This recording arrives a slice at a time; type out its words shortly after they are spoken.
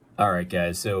All right,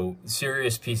 guys. So,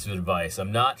 serious piece of advice.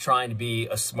 I'm not trying to be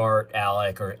a smart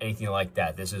aleck or anything like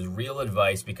that. This is real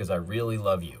advice because I really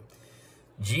love you.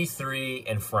 G3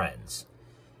 and friends.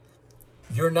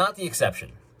 You're not the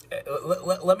exception.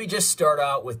 Let me just start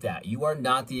out with that. You are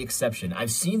not the exception. I've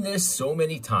seen this so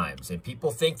many times, and people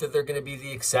think that they're going to be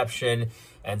the exception,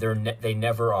 and they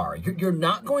never are. You're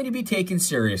not going to be taken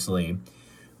seriously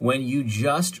when you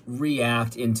just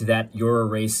react into that you're a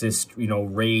racist,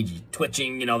 rage,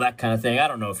 twitching, that kind of thing. I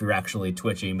don't know if you're actually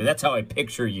twitching, but that's how I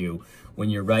picture you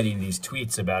when you're writing these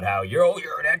tweets about how you're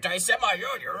an anti-Semite,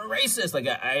 you're a racist. Like,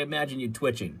 I imagine you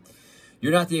twitching.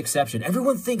 You're not the exception.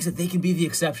 Everyone thinks that they can be the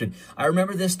exception. I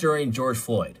remember this during George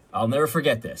Floyd. I'll never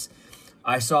forget this.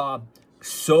 I saw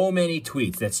so many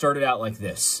tweets that started out like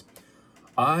this.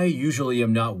 I usually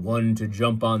am not one to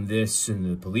jump on this and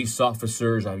the police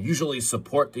officers. I usually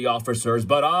support the officers,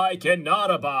 but I cannot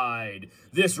abide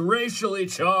this racially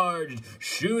charged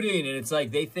shooting. And it's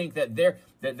like they think that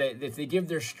if they give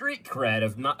their street cred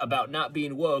about not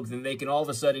being woke, then they can all of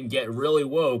a sudden get really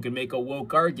woke and make a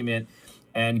woke argument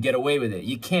and get away with it.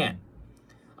 You can't.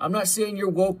 I'm not saying you're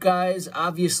woke, guys.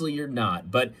 Obviously, you're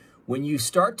not. But when you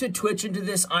start to twitch into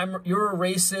this, you're a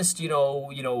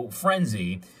racist,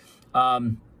 frenzy.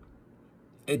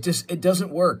 It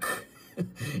doesn't work.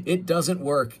 It doesn't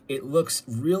work. It looks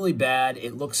really bad.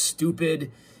 It looks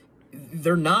stupid.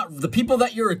 They're not, the people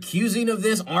that you're accusing of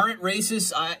this aren't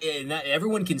racist. And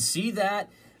everyone can see that.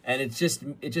 And it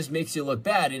just makes you look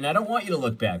bad. And I don't want you to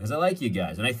look bad because I like you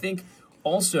guys. And I think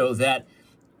also that,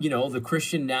 the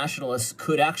Christian nationalists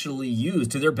could actually use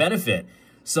to their benefit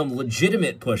some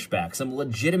legitimate pushback, some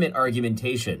legitimate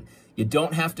argumentation. You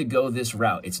don't have to go this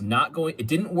route. It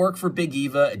didn't work for Big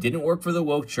Eva. It didn't work for the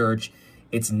woke church.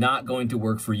 It's not going to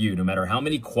work for you. No matter how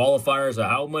many qualifiers or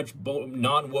how much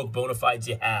non-woke bona fides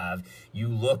you have, you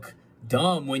look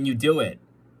dumb when you do it.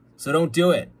 So don't do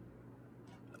it.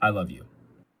 I love you.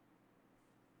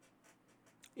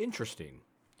 Interesting.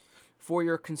 For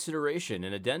your consideration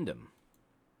and addendum.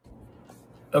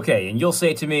 Okay, and you'll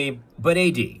say to me, but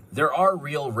AD, there are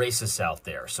real racists out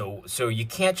there, so you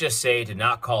can't just say to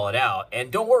not call it out.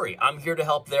 And don't worry, I'm here to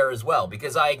help there as well,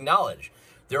 because I acknowledge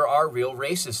there are real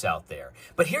racists out there.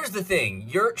 But here's the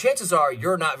thing, chances are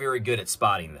you're not very good at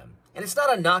spotting them. And it's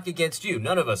not a knock against you,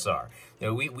 none of us are.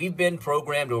 We've been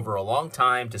programmed over a long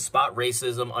time to spot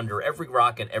racism under every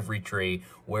rock and every tree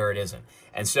where it isn't.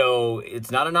 And so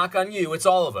it's not a knock on you, it's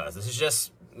all of us. This is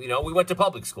just, we went to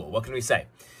public school, what can we say?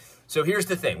 So here's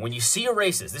the thing. When you see a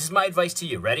racist, this is my advice to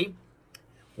you. Ready?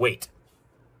 Wait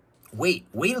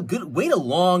a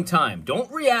long time. Don't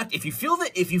react. If you feel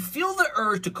the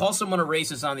urge to call someone a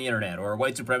racist on the internet or a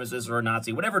white supremacist or a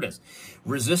Nazi, whatever it is,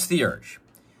 resist the urge.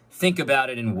 Think about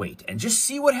it and wait and just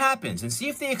see what happens and see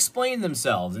if they explain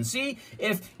themselves and see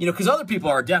if, because other people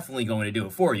are definitely going to do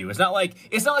it for you. It's not like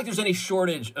there's any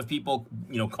shortage of people,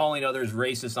 calling others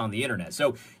racist on the internet.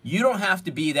 So you don't have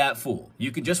to be that fool.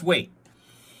 You can just wait.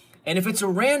 And if it's a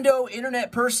rando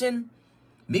internet person,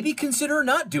 maybe consider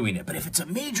not doing it. But if it's a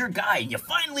major guy and you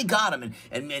finally got him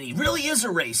and he really is a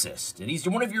racist and he's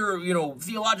one of your,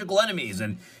 theological enemies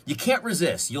and you can't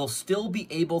resist, you'll still be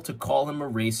able to call him a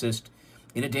racist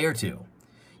in a day or two.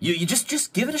 You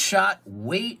just give it a shot,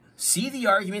 wait, see the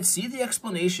argument, see the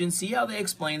explanation, see how they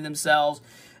explain themselves.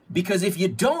 Because if you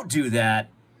don't do that,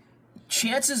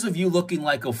 chances of you looking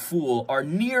like a fool are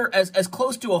near as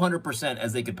close to 100%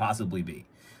 as they could possibly be.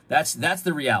 That's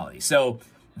the reality. So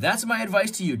that's my advice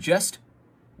to you. Just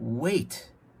wait.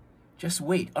 Just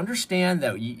wait. Understand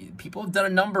that people have done a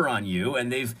number on you,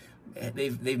 and they've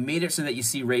made it so that you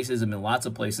see racism in lots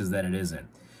of places that it isn't.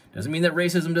 Doesn't mean that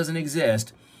racism doesn't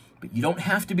exist, but you don't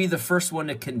have to be the first one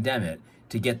to condemn it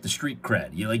to get the street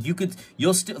cred.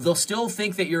 They'll still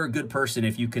think that you're a good person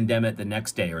if you condemn it the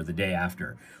next day or the day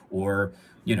after, or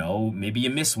maybe you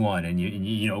miss one and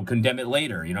you condemn it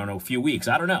later. A few weeks.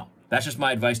 I don't know. That's just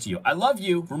my advice to you. I love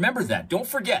you. Remember that. Don't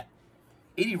forget.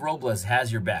 Eddie Robles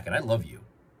has your back, and I love you.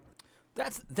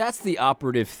 That's the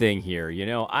operative thing here.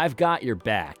 I've got your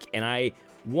back, and I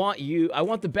want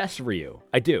the best for you.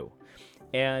 I do.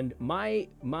 And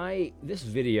this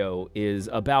video is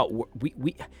about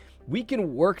we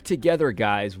can work together,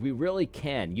 guys. We really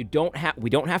can. We don't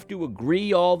have to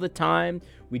agree all the time.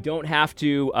 We don't have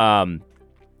to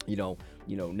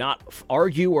not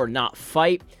argue or not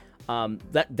fight.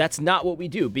 That's not what we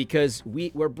do, because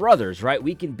we're brothers, right?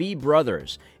 We can be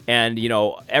brothers, And,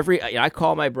 I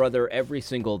call my brother every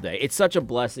single day. It's such a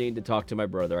blessing to talk to my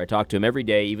brother. I talk to him every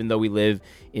day, even though we live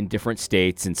in different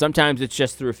states. And sometimes it's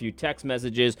just through a few text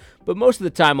messages, but most of the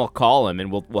time I'll call him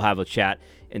and we'll have a chat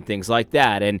and things like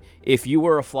that. And if you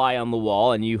were a fly on the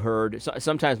wall and you heard,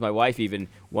 sometimes my wife even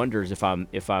wonders if I'm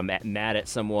mad at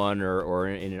someone or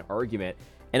in an argument.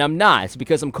 And I'm not. It's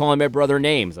because I'm calling my brother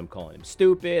names. I'm calling him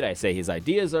stupid. I say his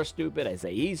ideas are stupid. I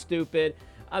say he's stupid.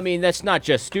 I mean, that's not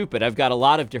just stupid. I've got a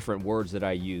lot of different words that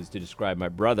I use to describe my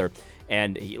brother.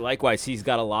 And likewise, he's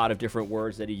got a lot of different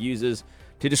words that he uses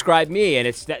to describe me. And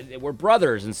it's that we're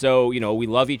brothers. And so, we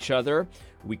love each other.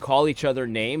 We call each other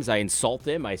names. I insult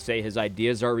him. I say his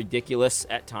ideas are ridiculous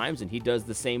at times, and he does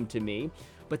the same to me.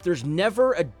 But there's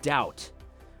never a doubt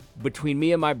between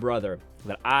me and my brother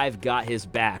that I've got his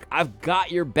back. I've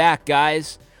got your back,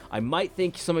 guys. I might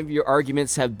think some of your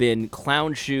arguments have been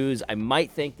clown shoes. I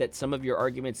might think that some of your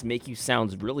arguments make you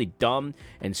sound really dumb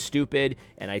and stupid.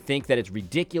 And I think that it's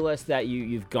ridiculous that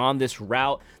you've gone this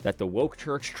route, that the woke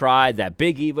church tried, that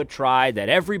Big Eva tried, that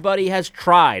everybody has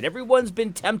tried. Everyone's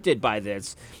been tempted by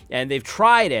this, and they've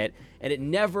tried it, and it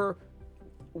never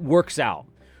works out.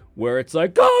 Where it's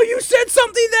like, oh, you said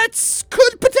something that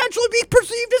could potentially be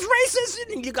perceived as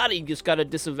racist, and you just gotta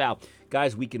disavow.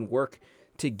 Guys, we can work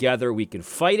together. We can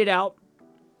fight it out,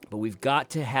 but we've got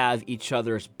to have each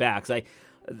other's backs.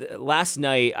 Last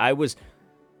night,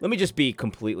 let me just be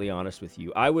completely honest with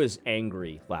you. I was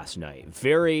angry last night.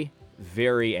 Very,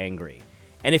 very angry.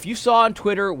 And if you saw on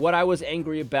Twitter what I was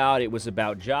angry about, it was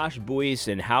about Josh Buice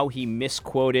and how he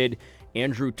misquoted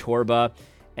Andrew Torba.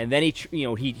 And then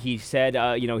he said,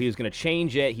 he was going to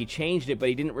change it. He changed it, but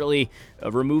he didn't really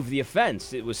remove the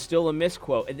offense. It was still a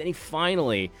misquote. And then he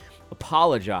finally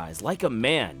apologized like a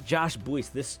man. Josh Buice,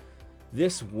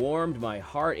 this warmed my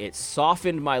heart. It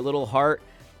softened my little heart.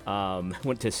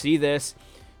 Went to see this.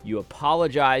 You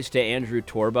apologized to Andrew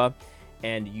Torba,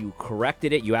 and you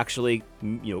corrected it. You actually,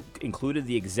 included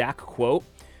the exact quote,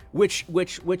 which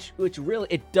really,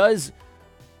 it does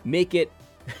make it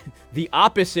the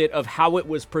opposite of how it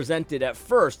was presented at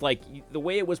first. Like, the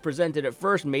way it was presented at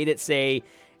first made it say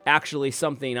actually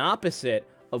something opposite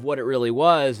of what it really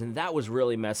was, and that was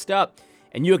really messed up.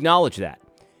 And you acknowledge that.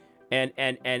 And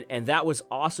that was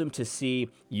awesome to see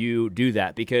you do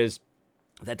that, because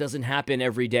that doesn't happen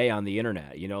every day on the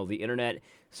internet. The internet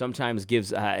sometimes gives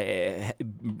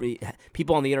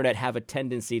people on the internet have a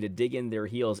tendency to dig in their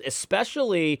heels,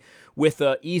 especially with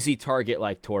an easy target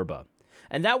like Torba.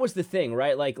 And that was the thing,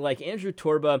 right? Like Andrew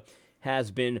Torba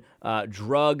has been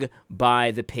drugged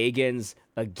by the pagans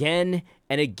again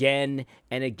and again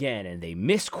and again. And they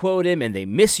misquote him, and they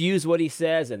misuse what he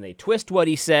says, and they twist what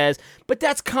he says. But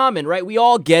that's common, right? We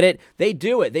all get it. They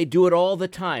do it. They do it all the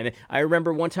time. I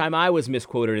remember one time I was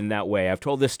misquoted in that way. I've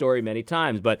told this story many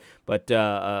times, but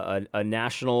a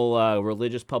national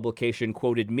religious publication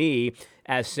quoted me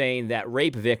as saying that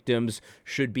rape victims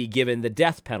should be given the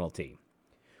death penalty,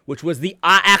 which was the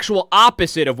actual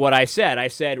opposite of what I said. I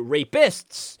said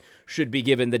rapists should be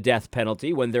given the death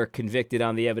penalty when they're convicted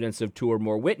on the evidence of 2 or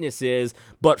more witnesses,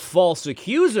 but false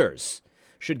accusers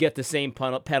should get the same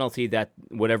penalty that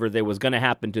whatever there was going to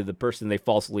happen to the person they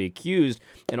falsely accused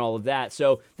and all of that.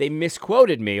 So they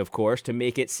misquoted me, of course, to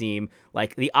make it seem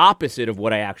like the opposite of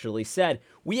what I actually said.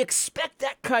 We expect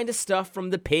that kind of stuff from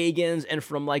the pagans and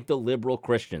from like the liberal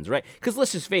Christians, right? Because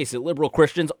let's just face it, liberal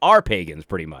Christians are pagans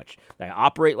pretty much. They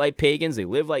operate like pagans. They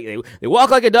live like, they walk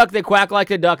like a duck. They quack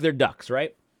like a duck. They're ducks,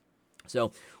 right?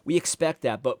 So we expect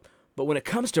that. But when it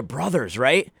comes to brothers,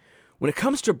 right? When it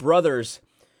comes to brothers,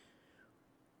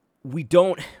 we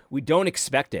don't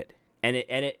expect it. And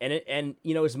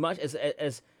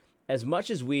as much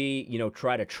as we,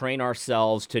 try to train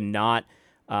ourselves to not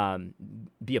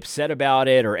be upset about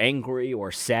it or angry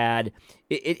or sad,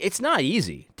 it's not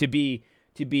easy to be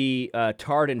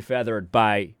tarred and feathered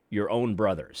by your own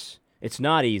brothers. It's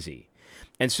not easy.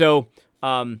 And so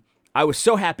I was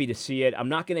so happy to see it. I'm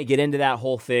not going to get into that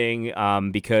whole thing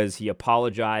because he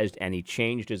apologized and he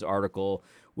changed his article,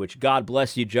 which God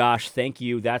bless you, Josh. Thank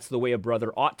you. That's the way a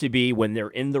brother ought to be when they're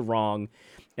in the wrong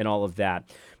and all of that.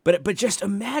 But just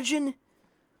imagine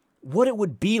what it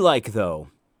would be like, though,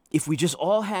 if we just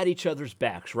all had each other's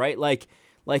backs, right? Like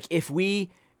if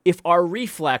our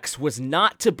reflex was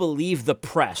not to believe the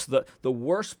press, the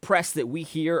worst press that we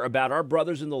hear about our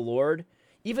brothers in the Lord,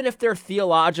 even if they're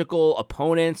theological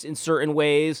opponents in certain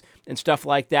ways and stuff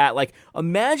like that. Like,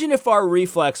 imagine if our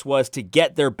reflex was to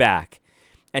get their back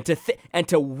and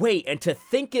to wait and to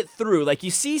think it through. Like, you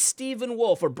see Stephen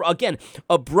Wolf, again,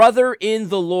 a brother in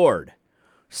the Lord.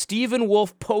 Stephen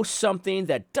Wolf posts something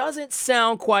that doesn't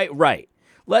sound quite right.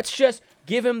 Let's just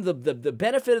give him the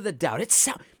benefit of the doubt.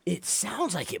 it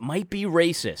sounds like it might be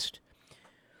racist.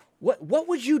 What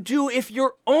would you do if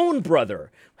your own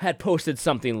brother had posted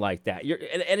something like that?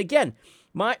 And again,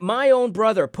 my own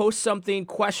brother posts something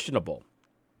questionable,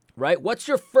 right? What's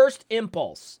your first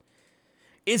impulse?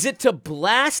 Is it to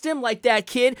blast him like that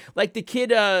kid, like the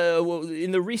kid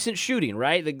in the recent shooting,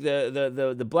 right?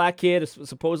 The black kid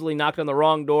supposedly knocked on the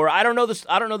wrong door. I don't know this.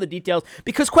 I don't know the details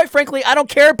because, quite frankly, I don't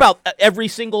care about every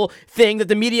single thing that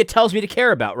the media tells me to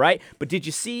care about, right? But did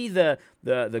you see the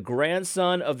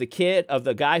grandson of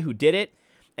the guy who did it?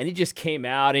 And he just came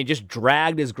out and he just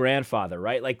dragged his grandfather,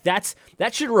 right? Like that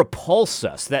should repulse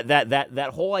us. That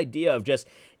whole idea of just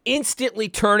instantly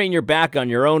turning your back on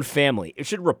your own family. It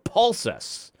should repulse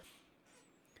us.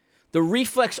 The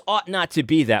reflex ought not to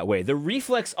be that way. The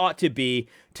reflex ought to be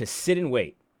to sit and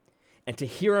wait and to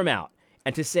hear him out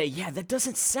and to say, yeah, that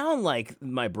doesn't sound like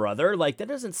my brother. Like, that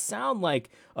doesn't sound like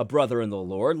a brother in the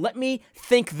Lord. Let me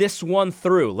think this one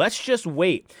through. Let's just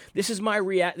wait. This is my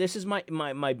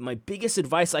biggest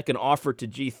advice I can offer to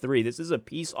G3. This is a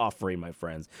peace offering, my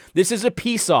friends. This is a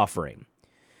peace offering.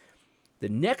 The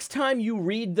next time you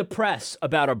read the press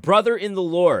about a brother in the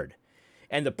Lord,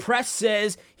 and the press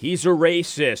says he's a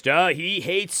racist, he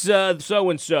hates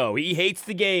so-and-so, he hates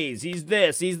the gays, he's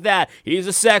this, he's that, he's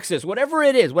a sexist, whatever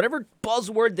it is, whatever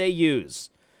buzzword they use,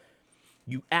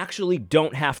 you actually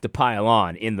don't have to pile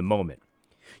on in the moment.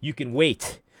 You can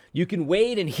wait. You can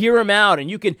wait and hear him out,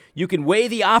 and you can weigh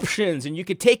the options, and you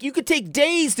could take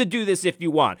days to do this if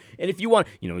you want. And if you want,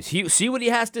 see what he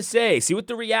has to say, see what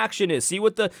the reaction is, see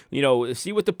what the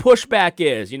pushback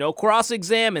is,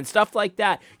 cross-examine, stuff like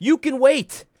that. You can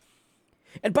wait.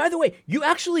 And by the way, you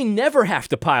actually never have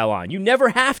to pile on. You never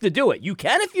have to do it. You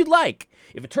can if you'd like.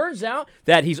 If it turns out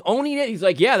that he's owning it, he's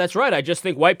like, yeah, that's right. I just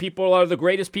think white people are the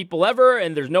greatest people ever,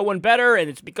 and there's no one better, and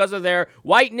it's because of their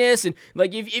whiteness. And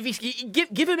like, if he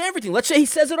give him everything, let's say he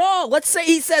says it all. Let's say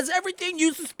he says everything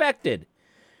you suspected.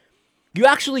 You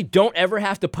actually don't ever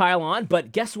have to pile on,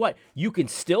 but guess what? You can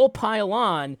still pile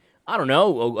on. I don't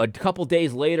know, a couple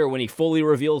days later when he fully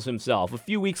reveals himself, a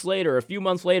few weeks later, a few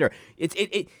months later.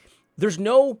 There's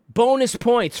no bonus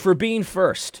points for being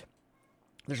first.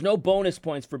 There's no bonus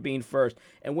points for being first.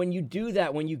 And when you do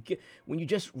that, when you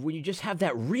just have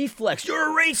that reflex,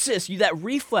 you're a racist, that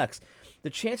reflex, the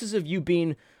chances of you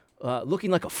being looking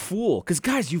like a fool, because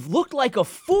guys, you've looked like a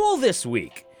fool this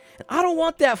week. And I don't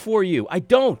want that for you. I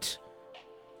don't.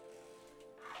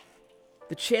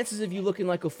 The chances of you looking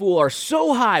like a fool are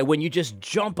so high when you just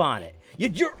jump on it.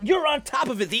 You're on top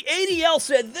of it. The ADL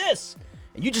said this,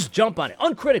 and you just jump on it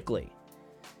uncritically.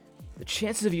 The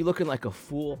chances of you looking like a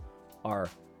fool are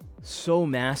so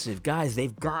massive. Guys,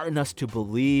 they've gotten us to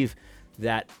believe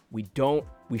that we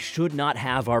should not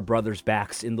have our brothers'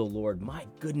 backs in the Lord. My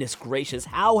goodness gracious,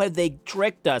 how have they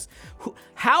tricked us?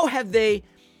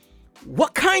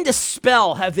 What kind of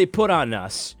spell have they put on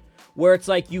us where it's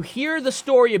like you hear the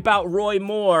story about Roy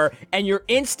Moore and your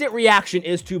instant reaction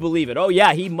is to believe it? Oh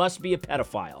yeah, he must be a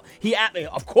pedophile.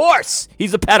 Of course,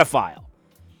 he's a pedophile.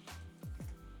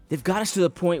 They've got us to the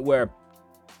point where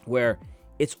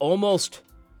it's almost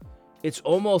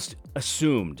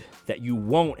assumed that you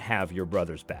won't have your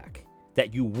brother's back,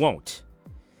 that you won't.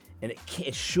 And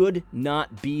it should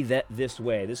not be this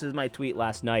way. This is my tweet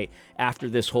last night after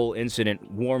this whole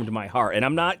incident warmed my heart. And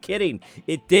I'm not kidding.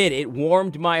 It did. It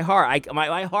warmed my heart.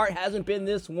 My heart hasn't been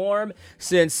this warm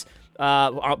since,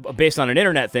 based on an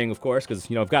internet thing, of course, because,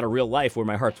 I've got a real life where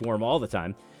my heart's warm all the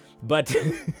time. But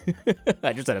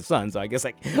I just had a son, so I guess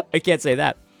I can't say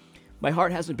that. My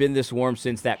heart hasn't been this warm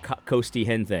since that Coasty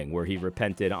Hen thing where he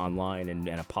repented online and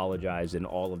apologized and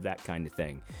all of that kind of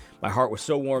thing. My heart was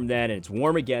so warm then, and it's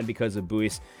warm again because of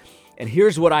Buies. And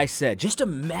here's what I said. Just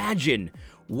imagine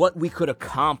what we could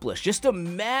accomplish. Just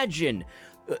imagine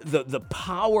the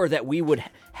power that we would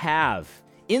have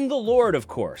in the Lord, of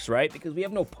course, right? Because we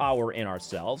have no power in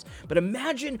ourselves. But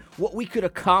imagine what we could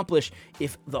accomplish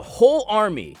if the whole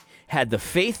army had the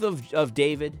faith of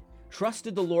David,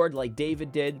 trusted the Lord like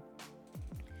David did,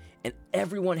 and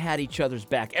everyone had each other's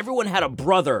back. Everyone had a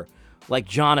brother like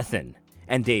Jonathan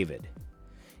and David.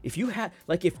 If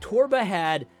Torba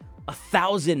had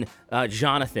 1,000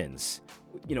 Jonathans,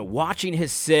 watching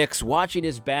his six, watching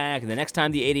his back, and the next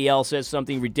time the ADL says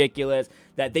something ridiculous,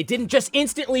 that they didn't just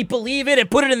instantly believe it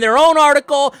and put it in their own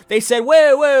article. They said,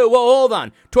 whoa, hold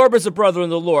on. Torba's a brother in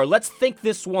the Lord. Let's think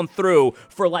this one through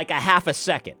for like a half a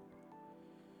second.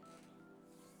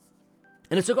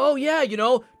 And it's like, oh yeah,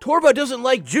 Torba doesn't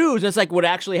like Jews. And it's like what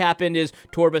actually happened is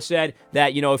Torba said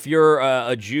that, if you're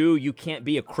a Jew, you can't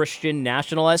be a Christian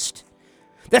nationalist.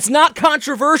 That's not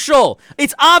controversial.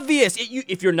 It's obvious.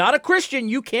 If you're not a Christian,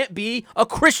 you can't be a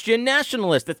Christian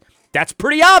nationalist. That's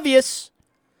pretty obvious.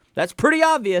 That's pretty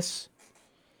obvious.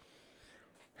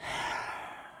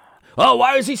 Oh,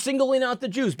 why is he singling out the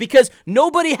Jews? Because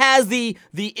nobody has the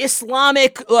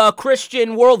Islamic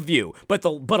Christian worldview, but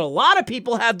a lot of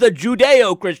people have the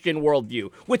Judeo-Christian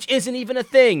worldview, which isn't even a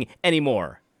thing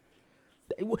anymore.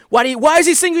 Why is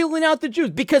he singling out the Jews?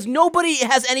 Because nobody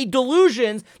has any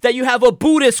delusions that you have a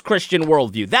Buddhist Christian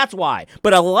worldview. That's why.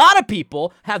 But a lot of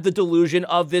people have the delusion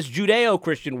of this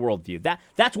Judeo-Christian worldview.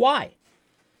 That's why.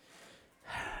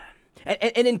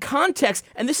 And in context,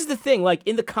 and this is the thing, like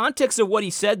in the context of what he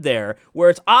said there,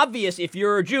 where it's obvious if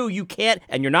you're a Jew, you can't,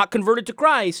 and you're not converted to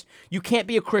Christ, you can't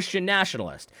be a Christian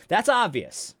nationalist. That's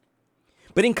obvious.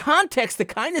 But in context, the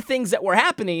kind of things that were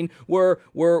happening were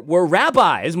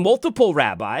rabbis, multiple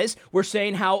rabbis, were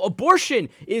saying how abortion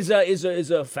is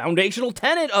a foundational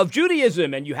tenet of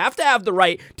Judaism, and you have to have the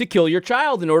right to kill your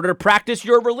child in order to practice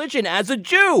your religion as a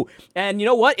Jew. And you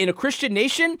know what? In a Christian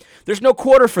nation, there's no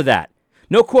quarter for that.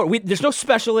 There's no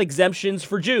special exemptions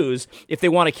for Jews if they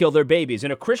want to kill their babies.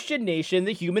 In a Christian nation,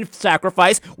 the human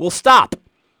sacrifice will stop.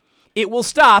 It will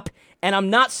stop, and I'm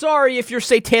not sorry if your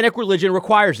satanic religion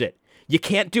requires it. You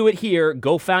can't do it here.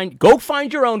 Go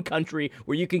find your own country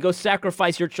where you can go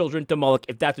sacrifice your children to Moloch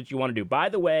if that's what you want to do. By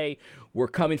the way, we're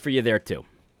coming for you there too.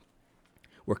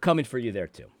 We're coming for you there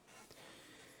too.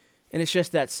 And it's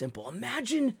just that simple.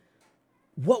 Imagine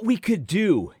what we could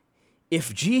do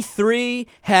if G3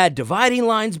 had dividing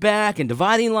lines back, and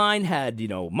dividing line had,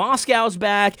 Moscow's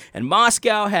back, and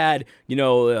Moscow had,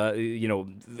 the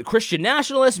Christian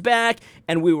nationalists back,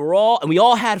 and we're all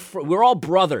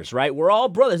brothers, right? We're all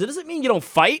brothers. It doesn't mean you don't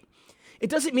fight. It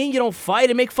doesn't mean you don't fight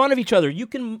and make fun of each other. You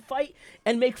can fight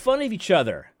and make fun of each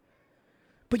other.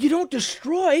 But you don't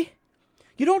destroy.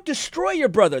 You don't destroy your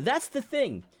brother. That's the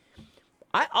thing.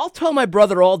 I'll tell my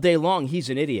brother all day long he's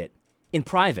an idiot in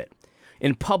private.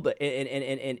 In public,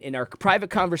 in our private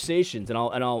conversations, and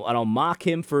I'll mock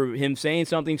him for him saying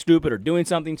something stupid or doing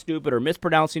something stupid or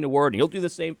mispronouncing a word, and he'll do the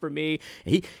same for me.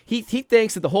 He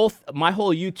thinks that my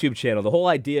whole YouTube channel, the whole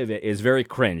idea of it is very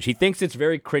cringe. He thinks it's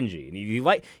very cringy, and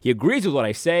he agrees with what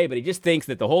I say, but he just thinks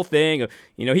that the whole thing,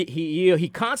 he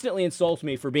constantly insults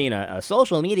me for being a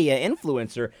social media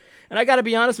influencer, and I got to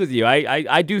be honest with you,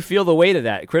 I do feel the weight of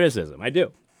that criticism, I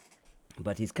do.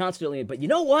 But he's constantly, but you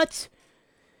know what?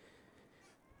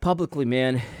 Publicly,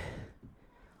 man,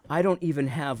 I don't even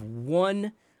have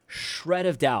one shred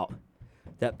of doubt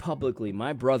that publicly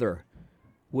my brother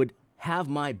would have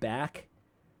my back,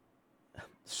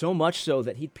 so much so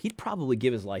that he'd probably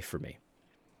give his life for me.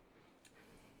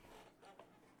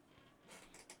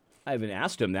 I haven't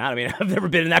asked him that. I mean, I've never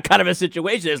been in that kind of a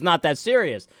situation. It's not that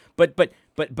serious. But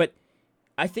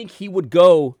I think he would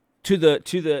go to the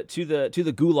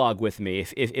gulag with me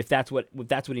if that's what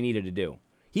he needed to do.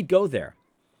 He'd go there.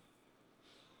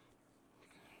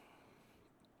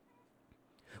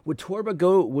 Would Torba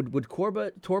go? Would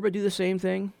Torba do the same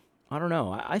thing? I don't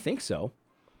know. I think so.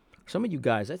 Some of you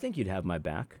guys, I think you'd have my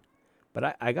back.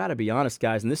 But I gotta be honest,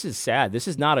 guys, and this is sad. This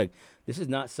is not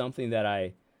something that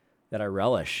I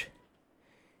relish.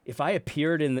 If I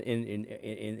appeared in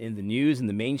the news, in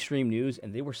the mainstream news,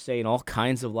 and they were saying all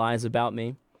kinds of lies about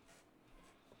me,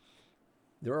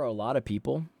 there are a lot of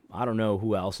people. I don't know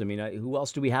who else. I mean, who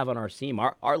else do we have on our team?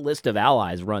 Our list of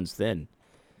allies runs thin.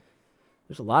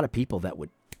 There's a lot of people that would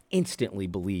instantly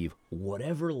believe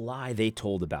whatever lie they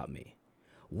told about me.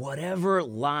 Whatever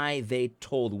lie they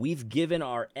told. We've given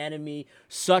our enemy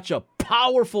such a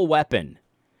powerful weapon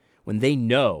when they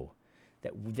know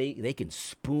that they can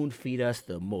spoon feed us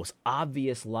the most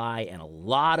obvious lie, and a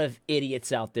lot of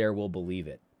idiots out there will believe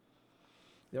it.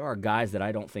 There are guys that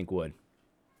I don't think would.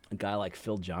 A guy like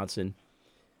Phil Johnson.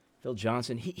 Phil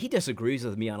Johnson, he disagrees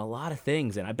with me on a lot of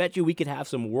things, and I bet you we could have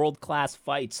some world-class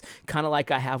fights, kind of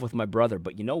like I have with my brother.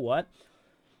 But you know what?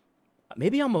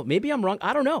 Maybe I'm wrong.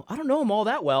 I don't know. I don't know him all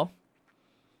that well.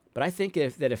 But I think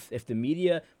if the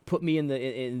media put me in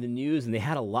the news and they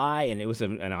had a lie and it was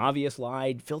an obvious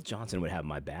lie, Phil Johnson would have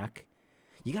my back.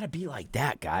 You got to be like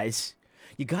that, guys.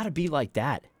 You got to be like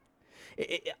that.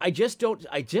 I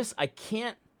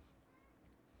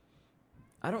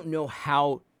don't know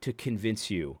how to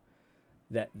convince you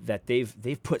that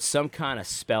they've put some kind of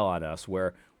spell on us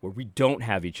where we don't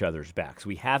have each other's backs.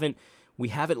 We haven't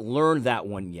learned that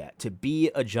one yet, to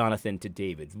be a Jonathan to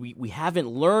David. We haven't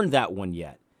learned that one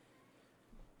yet.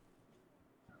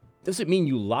 Doesn't mean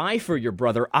you lie for your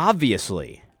brother,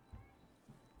 obviously.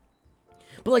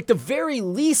 But like the very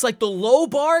least, like the low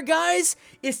bar, guys,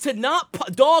 is to not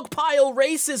dogpile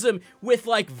racism with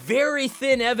like very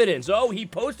thin evidence. Oh, he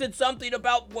posted something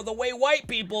about the way white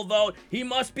people vote. He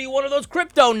must be one of those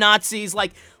crypto Nazis.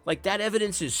 Like that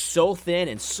evidence is so thin,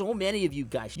 and so many of you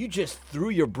guys, you just threw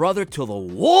your brother to the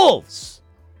wolves.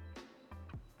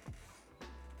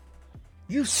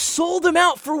 You sold him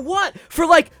out for what? For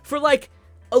like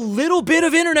a little bit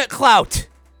of internet clout.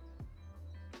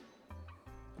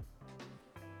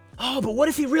 Oh, but what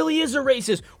if he really is a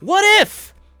racist? What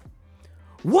if?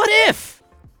 What if?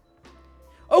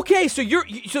 Okay, so your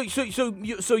racism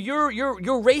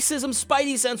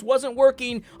spidey sense wasn't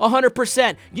working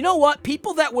 100%. You know what?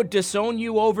 People that would disown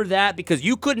you over that because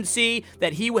you couldn't see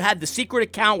that he had the secret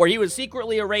account where he was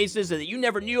secretly a racist and that you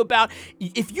never knew about.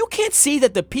 If you can't see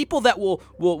that the people that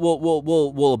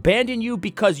will abandon you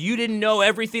because you didn't know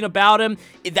everything about him,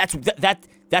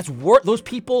 those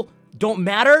people don't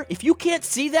matter. If you can't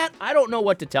see that, I don't know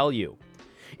what to tell you.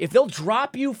 If they'll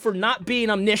drop you for not being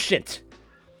omniscient,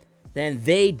 then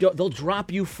they'll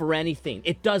drop you for anything.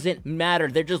 It doesn't matter.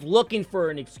 They're just looking for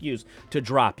an excuse to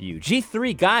drop you.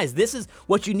 G3, guys, this is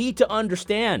what you need to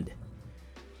understand.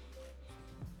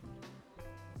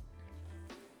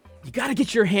 You got to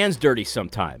get your hands dirty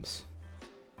sometimes.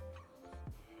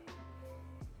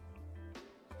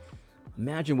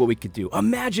 Imagine what we could do.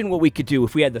 Imagine what we could do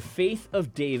if we had the faith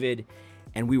of David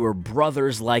and we were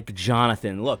brothers like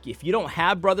Jonathan. Look, if you don't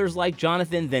have brothers like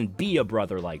Jonathan, then be a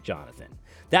brother like Jonathan.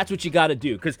 That's what you got to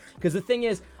do. Because the thing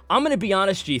is, I'm going to be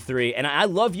honest, G3, and I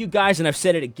love you guys, and I've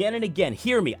said it again and again.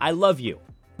 Hear me. I love you.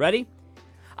 Ready?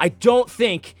 I don't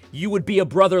think you would be a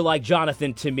brother like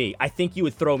Jonathan to me. I think you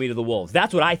would throw me to the wolves.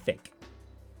 That's what I think.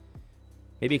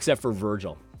 Maybe except for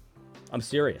Virgil. I'm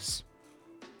serious.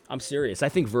 I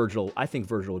think Virgil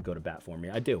would go to bat for me.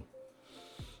 I do.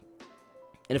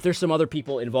 And if there's some other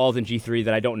people involved in G3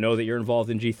 that I don't know that you're involved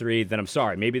in G3, then I'm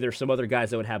sorry. Maybe there's some other guys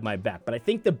that would have my back. But I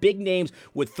think the big names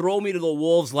would throw me to the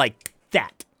wolves like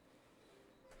that.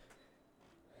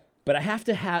 But I have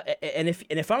to have, and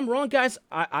if I'm wrong, guys,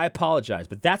 I apologize.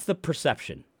 But that's the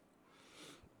perception.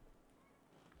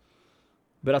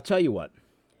 But I'll tell you what.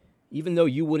 Even though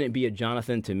you wouldn't be a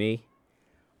Jonathan to me,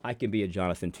 I can be a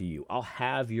Jonathan to you. I'll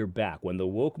have your back. When the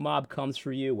woke mob comes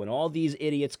for you, when all these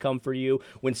idiots come for you,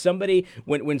 when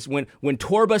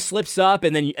Torba slips up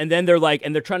and then they're like,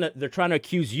 and they're trying to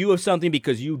accuse you of something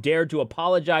because you dared to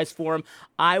apologize for him,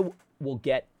 I'll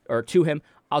get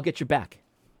your back.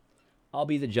 I'll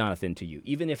be the Jonathan to you,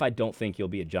 even if I don't think you'll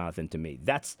be a Jonathan to me.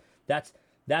 That's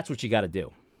what you got to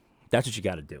do. That's what you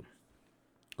got to do.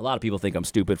 A lot of people think I'm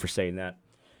stupid for saying that.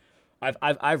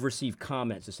 I've received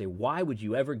comments to say, why would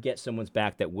you ever get someone's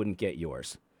back that wouldn't get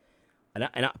yours? And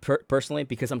personally,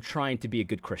 because I'm trying to be a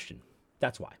good Christian.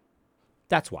 That's why.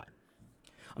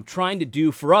 I'm trying to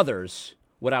do for others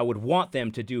what I would want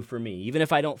them to do for me, even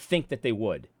if I don't think that they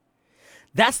would.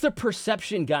 That's the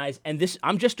perception, guys. And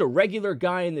I'm just a regular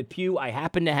guy in the pew. I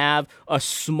happen to have a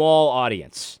small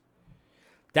audience.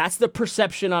 That's the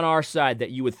perception on our side, that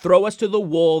you would throw us to the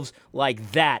wolves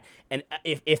like that. And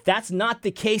if that's not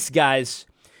the case, guys,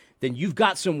 then you've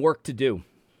got some work to do.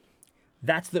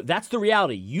 That's the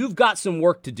reality. You've got some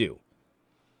work to do.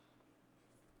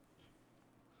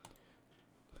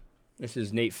 This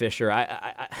is Nate Fisher.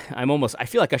 I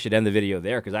feel like I should end the video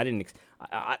there because I didn't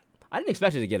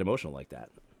expect it to get emotional like that.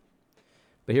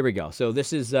 But here we go. So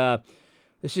this is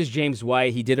James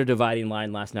White. He did a dividing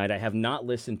line last night. I have not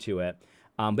listened to it.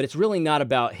 But it's really not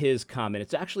about his comment.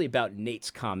 It's actually about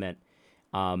Nate's comment.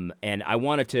 And I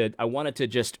wanted to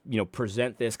just,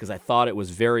 present this because I thought it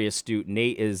was very astute.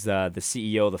 Nate is the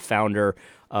CEO, the founder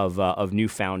of New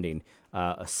Founding,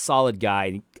 a solid guy.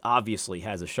 And he obviously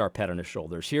has a sharp head on his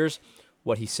shoulders. Here's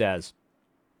what he says.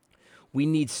 We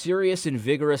need serious and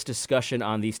vigorous discussion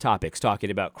on these topics,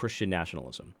 talking about Christian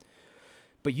nationalism.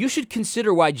 But you should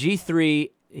consider why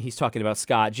G3, he's talking about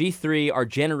Scott, G3 are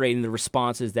generating the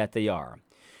responses that they are.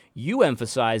 You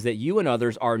emphasize that you and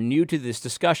others are new to this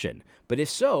discussion, but if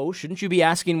so, shouldn't you be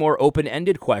asking more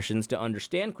open-ended questions to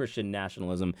understand Christian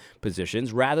nationalism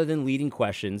positions rather than leading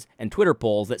questions and Twitter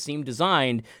polls that seem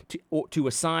designed to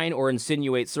assign or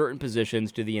insinuate certain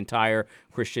positions to the entire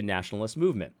Christian nationalist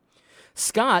movement?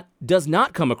 Scott does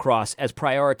not come across as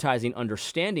prioritizing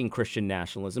understanding Christian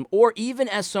nationalism or even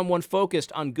as someone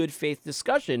focused on good faith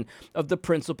discussion of the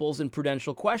principles and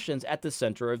prudential questions at the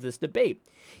center of this debate.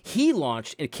 He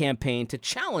launched a campaign to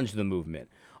challenge the movement,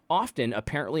 often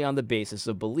apparently on the basis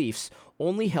of beliefs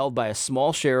only held by a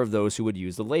small share of those who would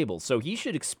use the label. So he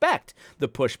should expect the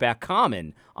pushback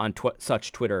common on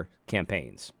such Twitter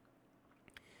campaigns.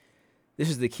 This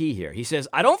is the key here. He says,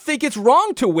 I don't think it's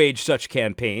wrong to wage such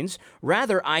campaigns.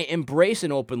 Rather, I embrace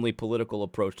an openly political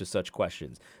approach to such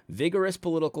questions. Vigorous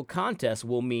political contests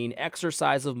will mean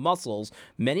exercise of muscles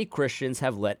many Christians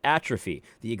have let atrophy,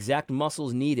 the exact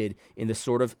muscles needed in the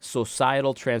sort of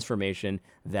societal transformation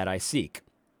that I seek.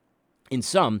 In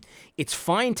sum, it's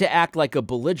fine to act like a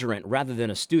belligerent rather than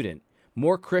a student.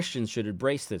 More Christians should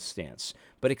embrace this stance,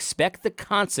 but expect the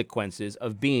consequences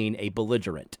of being a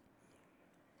belligerent.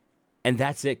 And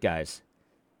that's it, guys.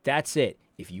 That's it.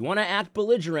 If you want to act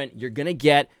belligerent, you're going to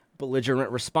get belligerent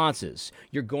responses.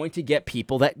 You're going to get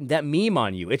people that meme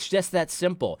on you. It's just that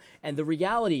simple. And the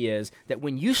reality is that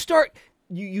when you start,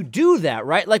 you do that,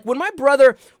 right? Like when my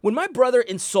brother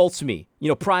insults me,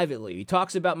 privately, he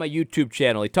talks about my YouTube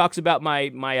channel, he talks about my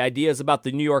ideas about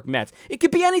the New York Mets. It could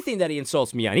be anything that he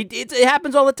insults me on. It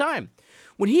happens all the time.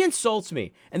 When he insults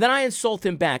me and then I insult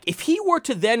him back, if he were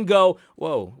to then go,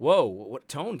 whoa, what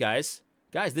tone, guys,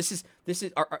 this is,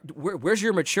 where's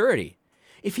your maturity?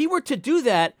 If he were to do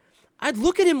that, I'd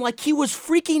look at him like he was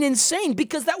freaking insane,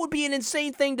 because that would be an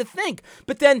insane thing to think.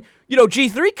 But then,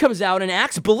 G3 comes out and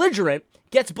acts belligerent,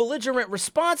 gets belligerent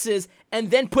responses,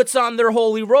 and then puts on their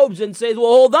holy robes and says, well,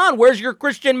 hold on, where's your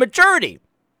Christian maturity?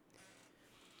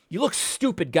 You look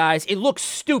stupid, guys. It looks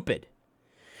stupid.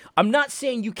 I'm not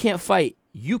saying you can't fight.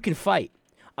 You can fight.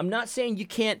 I'm not saying you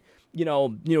can't,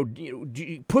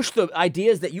 push the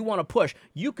ideas that you want to push.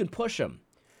 You can push them.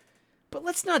 But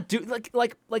let's not do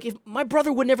like if my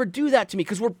brother would never do that to me,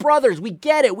 because we're brothers. We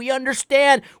get it. We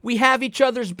understand. We have each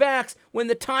other's backs when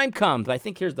the time comes. I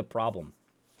think here's the problem.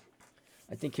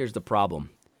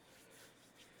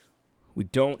 We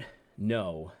don't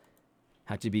know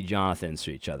how to be Jonathans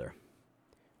to each other.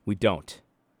 We don't.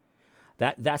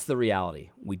 That's the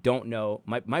reality. We don't know.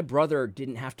 My brother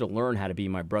didn't have to learn how to be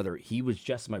my brother. He was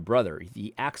just my brother.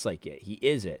 He acts like it. He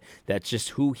is it. That's just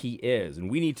who he is.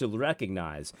 And we need to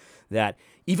recognize that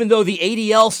even though the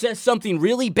ADL says something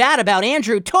really bad about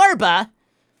Andrew Torba,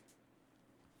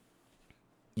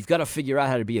 you've got to figure out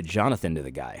how to be a Jonathan to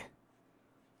the guy.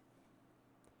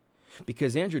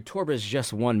 Because Andrew Torba is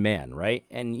just one man, right?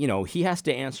 And, he has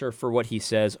to answer for what he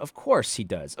says. Of course he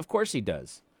does.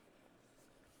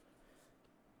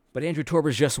 But Andrew Torba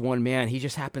is just one man. He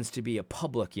just happens to be a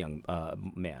public young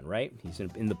man, right? He's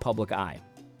in the public eye.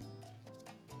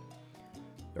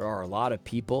 There are a lot of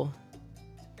people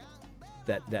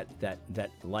that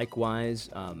likewise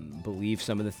believe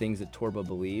some of the things that Torba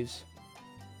believes,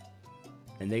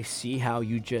 and they see how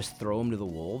you just throw them to the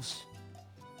wolves,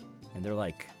 and they're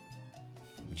like,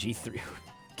 G3,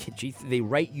 they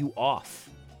write you off.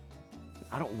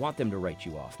 I don't want them to write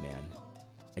you off, man.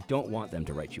 I don't want them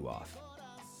to write you off.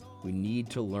 We need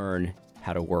to learn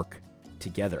how to work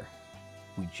together.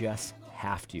 We just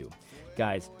have to.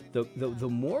 Guys, the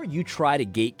more you try to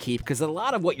gatekeep, because a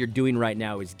lot of what you're doing right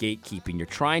now is gatekeeping. You're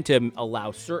trying to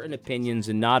allow certain opinions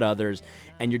and not others,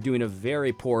 and you're doing a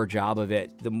very poor job of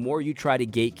it. The more you try to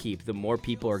gatekeep, the more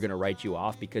people are going to write you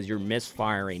off, because you're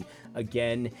misfiring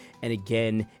again and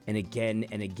again and again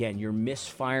and again. You're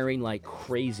misfiring like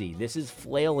crazy. This is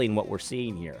flailing what we're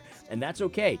seeing here, and that's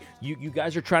okay. You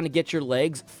guys are trying to get your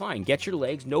legs. Fine, get your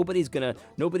legs. Nobody's gonna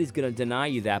deny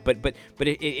you that. But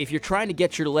if you're trying to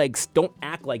get your legs, don't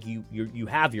act like you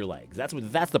have your legs.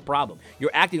 That's the problem.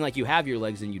 You're acting like you have your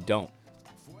legs and you don't.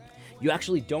 You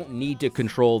actually don't need to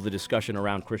control the discussion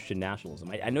around Christian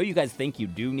nationalism. I know you guys think you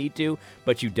do need to,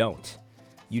 but you don't.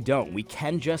 You don't. We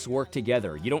can just work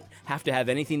together. You don't have to have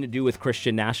anything to do with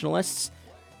Christian nationalists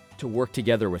to work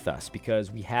together with us,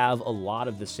 because we have a lot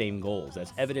of the same goals.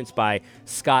 That's evidenced by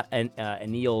Scott and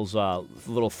Neil's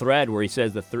little thread where he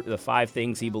says the 5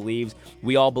 things he believes.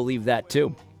 We all believe that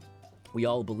too.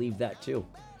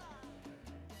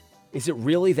 Is it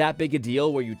really that big a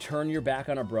deal where you turn your back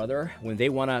on a brother when they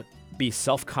want to be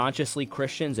self-consciously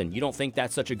Christians, and you don't think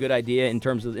that's such a good idea in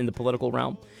terms of in the political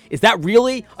realm? Is that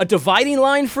really a dividing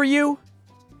line for you?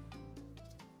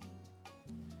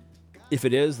 If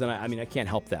it is, then I can't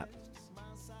help that.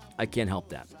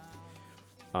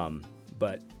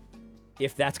 But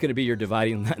if that's going to be your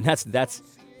dividing line,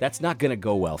 that's not going to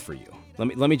go well for you.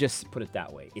 Let me just put it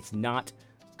that way. It's not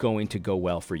going to go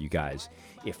well for you guys.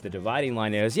 If the dividing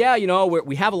line is,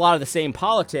 we have a lot of the same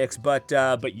politics, but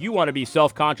you want to be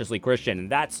self-consciously Christian, and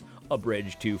that's a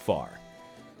bridge too far.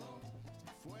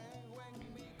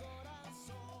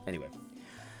 Anyway,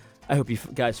 I hope you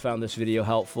guys found this video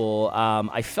helpful.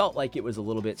 I felt like it was a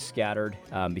little bit scattered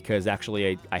because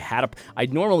actually I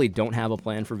normally don't have a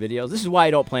plan for videos. This is why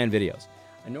I don't plan videos.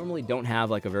 I normally don't have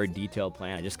like a very detailed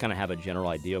plan. I just kind of have a general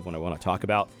idea of what I want to talk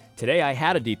about. Today I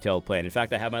had a detailed plan. In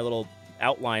fact, I have my little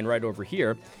outline right over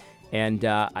here, and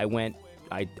I went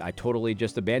I totally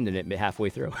just abandoned it halfway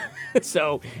through.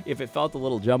 So if it felt a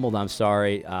little jumbled, I'm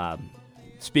sorry.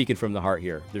 Speaking from the heart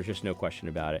here, there's just no question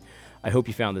about it. I hope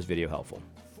you found this video helpful.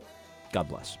 God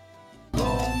bless.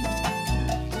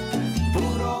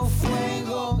 Puro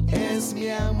fuego es mi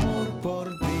amor.